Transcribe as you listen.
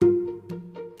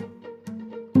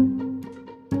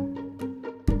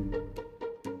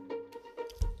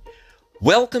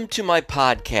Welcome to my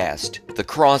podcast, The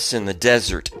Cross in the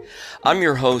Desert. I'm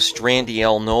your host, Randy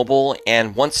L. Noble,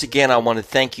 and once again, I want to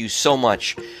thank you so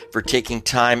much for taking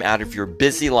time out of your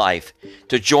busy life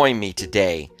to join me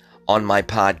today on my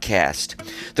podcast.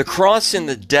 The Cross in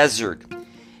the Desert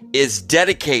is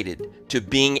dedicated to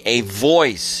being a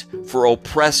voice for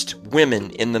oppressed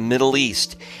women in the Middle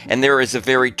East, and there is a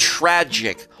very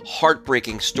tragic,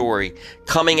 heartbreaking story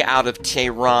coming out of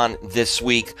Tehran this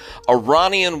week.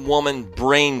 Iranian woman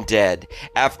brain dead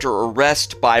after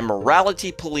arrest by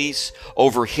morality police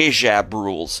over hijab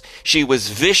rules. She was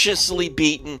viciously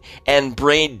beaten and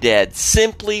brain dead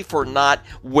simply for not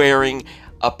wearing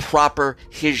a proper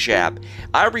hijab.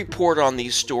 I report on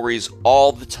these stories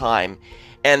all the time,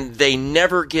 and they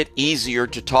never get easier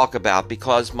to talk about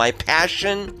because my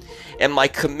passion and my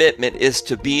commitment is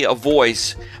to be a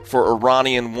voice for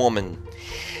Iranian women.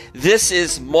 This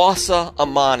is Mahsa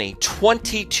Amini,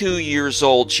 22 years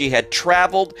old. She had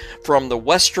traveled from the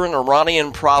western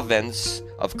Iranian province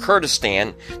of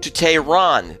Kurdistan to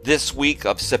Tehran this week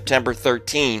of September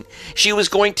 13. She was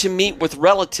going to meet with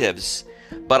relatives,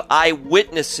 but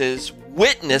eyewitnesses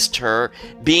witnessed her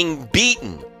being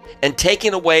beaten and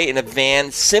taken away in a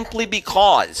van simply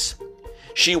because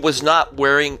she was not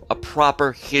wearing a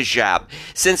proper hijab.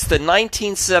 Since the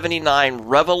 1979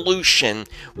 revolution,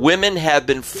 women have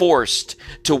been forced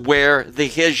to wear the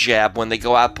hijab when they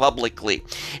go out publicly.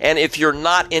 And if you're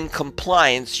not in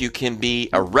compliance, you can be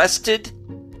arrested,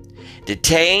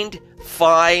 detained,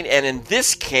 fined, and in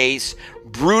this case,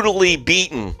 brutally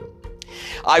beaten.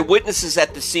 Eyewitnesses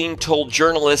at the scene told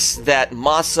journalists that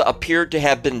Mahsa appeared to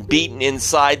have been beaten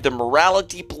inside the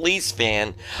morality police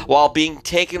van while being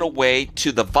taken away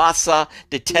to the Vasa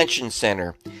detention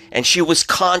center, and she was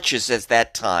conscious at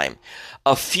that time.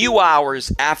 A few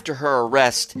hours after her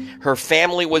arrest, her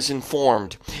family was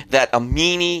informed that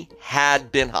Amini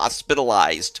had been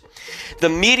hospitalized. The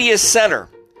media center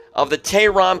of the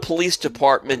Tehran Police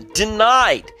Department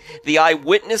denied the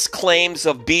eyewitness claims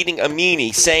of beating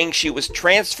Amini, saying she was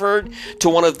transferred to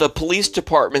one of the police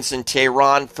departments in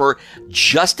Tehran for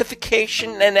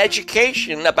justification and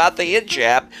education about the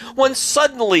hijab when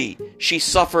suddenly she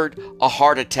suffered a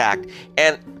heart attack.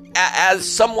 And as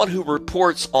someone who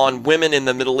reports on women in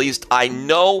the Middle East, I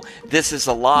know this is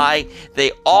a lie.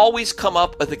 They always come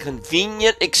up with a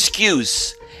convenient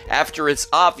excuse after it's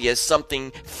obvious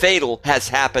something fatal has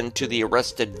happened to the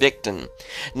arrested victim.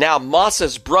 Now,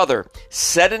 Mahsa's brother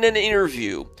said in an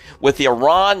interview with the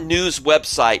Iran news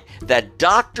website that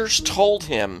doctors told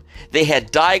him they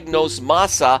had diagnosed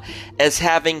Mahsa as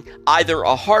having either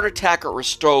a heart attack or a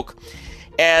stroke,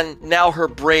 and now her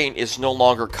brain is no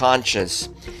longer conscious.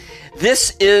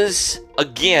 This is,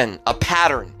 again, a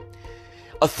pattern.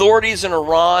 Authorities in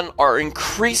Iran are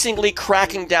increasingly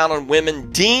cracking down on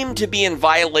women deemed to be in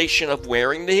violation of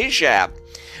wearing the hijab,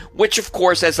 which, of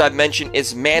course, as I've mentioned,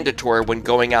 is mandatory when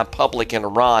going out public in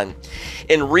Iran.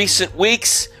 In recent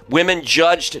weeks, women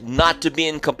judged not to be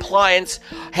in compliance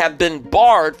have been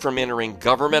barred from entering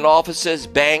government offices,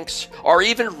 banks, or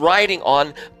even riding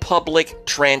on public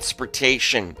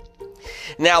transportation.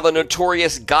 Now, the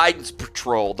notorious guidance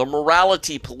patrol, the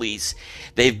morality police,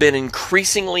 they've been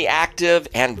increasingly active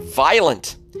and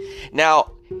violent.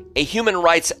 Now, a human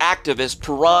rights activist,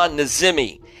 Turan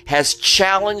Nazimi, has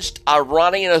challenged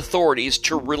Iranian authorities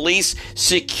to release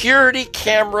security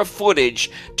camera footage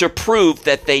to prove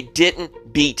that they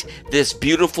didn't beat this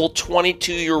beautiful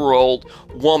 22-year-old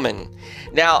woman.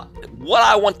 Now, what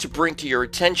I want to bring to your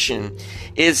attention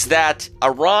is that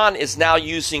Iran is now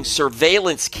using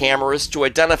surveillance cameras to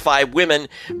identify women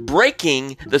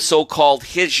breaking the so-called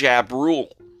hijab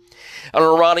rule. An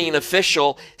Iranian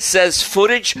official says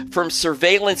footage from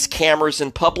surveillance cameras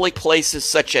in public places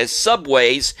such as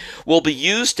subways will be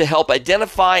used to help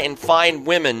identify and find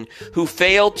women who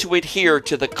fail to adhere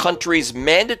to the country's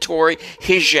mandatory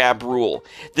hijab rule.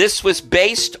 This was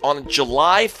based on a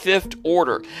July 5th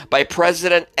order by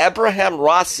President Ebrahim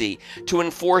Raisi to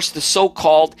enforce the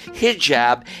so-called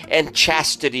hijab and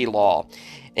chastity law.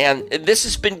 And this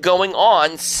has been going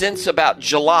on since about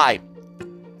July.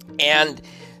 And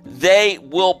they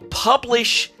will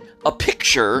publish a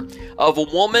picture of a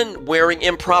woman wearing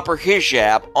improper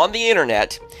hijab on the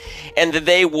internet, and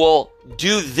they will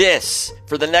do this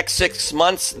for the next 6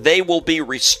 months. They will be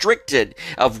restricted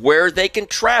of where they can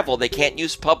travel. They can't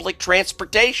use public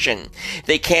transportation.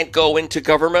 They can't go into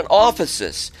government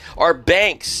offices or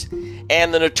banks.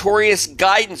 And the notorious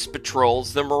guidance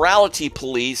patrols, the morality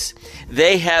police,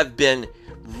 they have been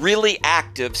really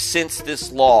active since this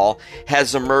law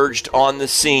has emerged on the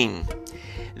scene.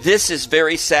 This is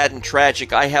very sad and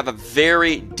tragic. I have a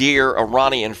very dear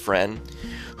Iranian friend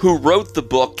who wrote the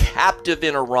book Captive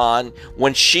in Iran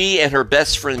when she and her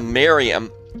best friend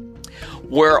Miriam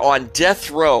were on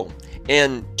death row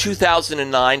in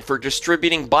 2009 for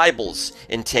distributing Bibles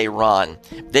in Tehran.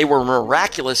 They were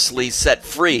miraculously set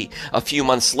free a few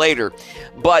months later.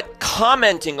 But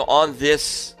commenting on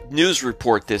this news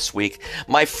report this week,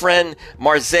 my friend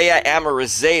Mahsa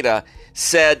Amini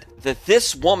said that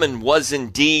this woman was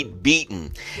indeed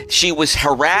beaten. She was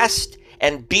harassed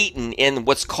and beaten in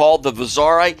what's called the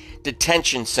Vizari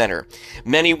Detention Center.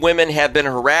 Many women have been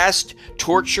harassed,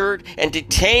 tortured, and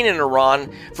detained in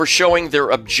Iran for showing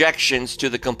their objections to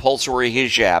the compulsory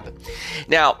hijab.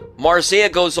 Now, Mahsa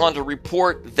goes on to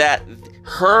report that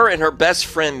her and her best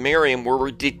friend Miriam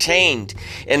were detained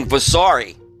in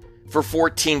Vizari for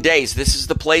 14 days. This is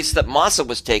the place that Mahsa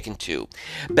was taken to.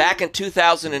 Back in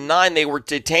 2009, they were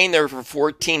detained there for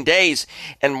 14 days,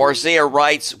 and Mahsa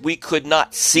writes, "We could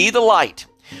not see the light.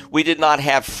 We did not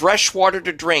have fresh water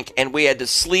to drink, and we had to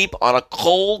sleep on a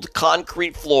cold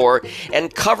concrete floor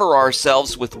and cover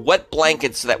ourselves with wet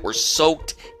blankets that were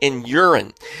soaked in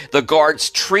urine. The guards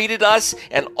treated us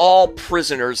and all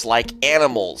prisoners like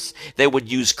animals. They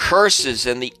would use curses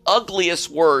and the ugliest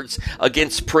words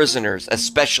against prisoners,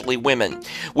 especially women.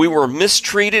 We were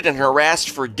mistreated and harassed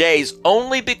for days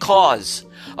only because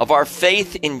of our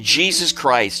faith in Jesus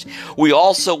Christ. We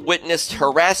also witnessed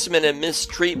harassment and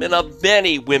mistreatment of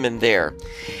many women there."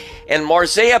 And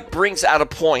Mahsa brings out a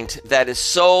point that is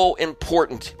so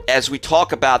important as we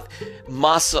talk about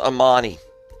Mahsa Amini.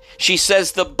 She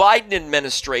says the Biden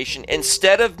administration,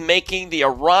 instead of making the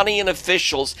Iranian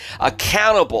officials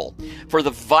accountable for the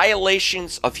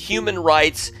violations of human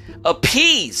rights,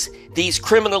 appease these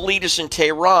criminal leaders in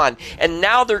Tehran, and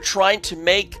now they're trying to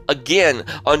make, again,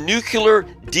 a nuclear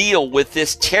deal with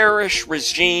this terrorist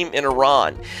regime in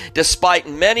Iran. Despite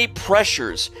many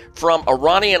pressures from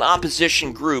Iranian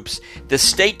opposition groups, the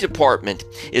State Department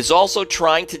is also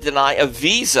trying to deny a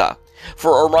visa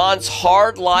for Iran's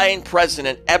hard-lying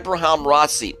president, Ebrahim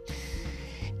Raisi.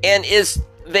 And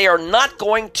they are not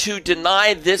going to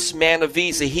deny this man a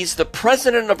visa. He's the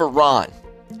president of Iran,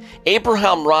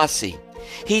 Ebrahim Raisi.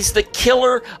 He's the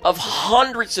killer of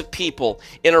hundreds of people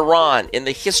in Iran, in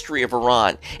the history of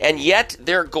Iran. And yet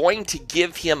they're going to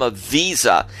give him a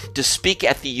visa to speak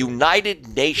at the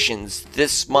United Nations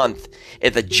this month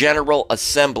at the General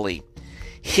Assembly.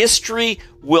 History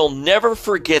will never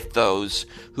forget those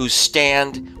who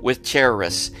stand with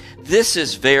terrorists. This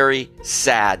is very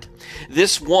sad.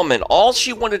 This woman, all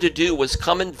she wanted to do was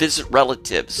come and visit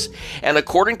relatives. And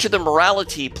according to the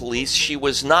morality police, she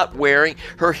was not wearing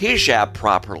her hijab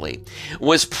properly.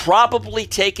 Was probably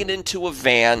taken into a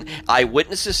van,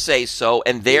 eyewitnesses say so,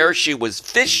 and there she was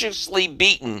viciously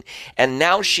beaten. And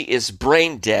now she is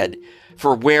brain dead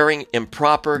for wearing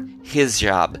improper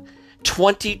hijab.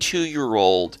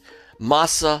 22-year-old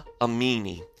Mahsa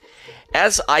Amini.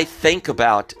 As I think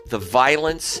about the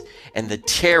violence and the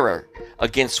terror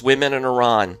against women in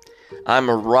Iran,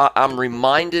 I'm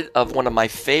reminded of one of my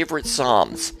favorite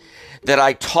Psalms that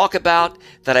I talk about,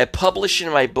 that I publish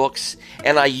in my books,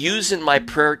 and I use in my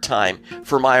prayer time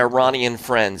for my Iranian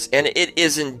friends. And it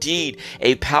is indeed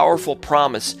a powerful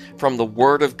promise from the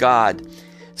Word of God.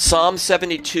 Psalm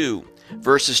 72,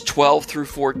 verses 12 through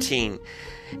 14.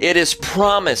 It is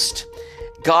promised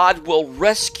God will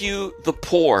rescue the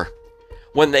poor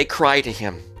when they cry to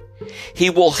him. He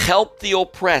will help the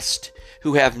oppressed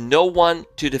who have no one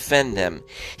to defend them.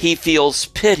 He feels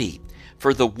pity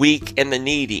for the weak and the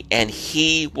needy, and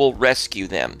he will rescue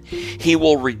them. He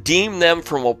will redeem them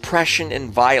from oppression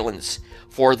and violence,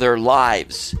 for their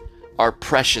lives are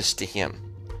precious to him.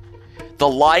 The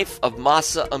life of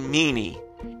Mahsa Amini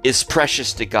is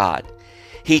precious to God.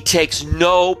 He takes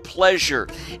no pleasure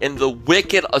in the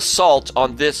wicked assault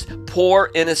on this poor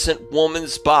innocent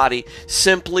woman's body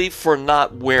simply for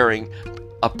not wearing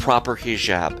a proper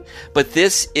hijab. But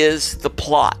this is the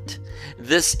plot.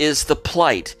 This is the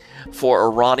plight for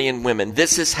Iranian women.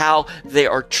 This is how they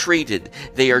are treated.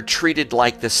 They are treated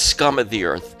like the scum of the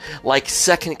earth, like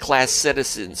second-class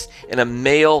citizens in a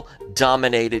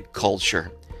male-dominated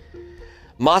culture.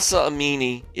 Mahsa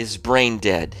Amini is brain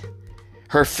dead.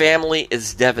 Her family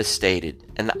is devastated,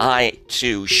 and I,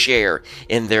 too, share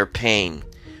in their pain.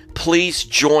 Please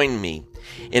join me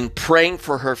in praying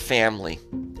for her family.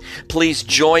 Please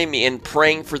join me in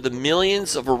praying for the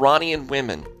millions of Iranian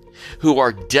women who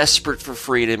are desperate for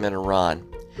freedom in Iran.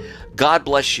 God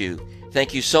bless you.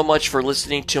 Thank you so much for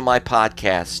listening to my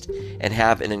podcast, and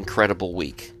have an incredible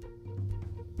week.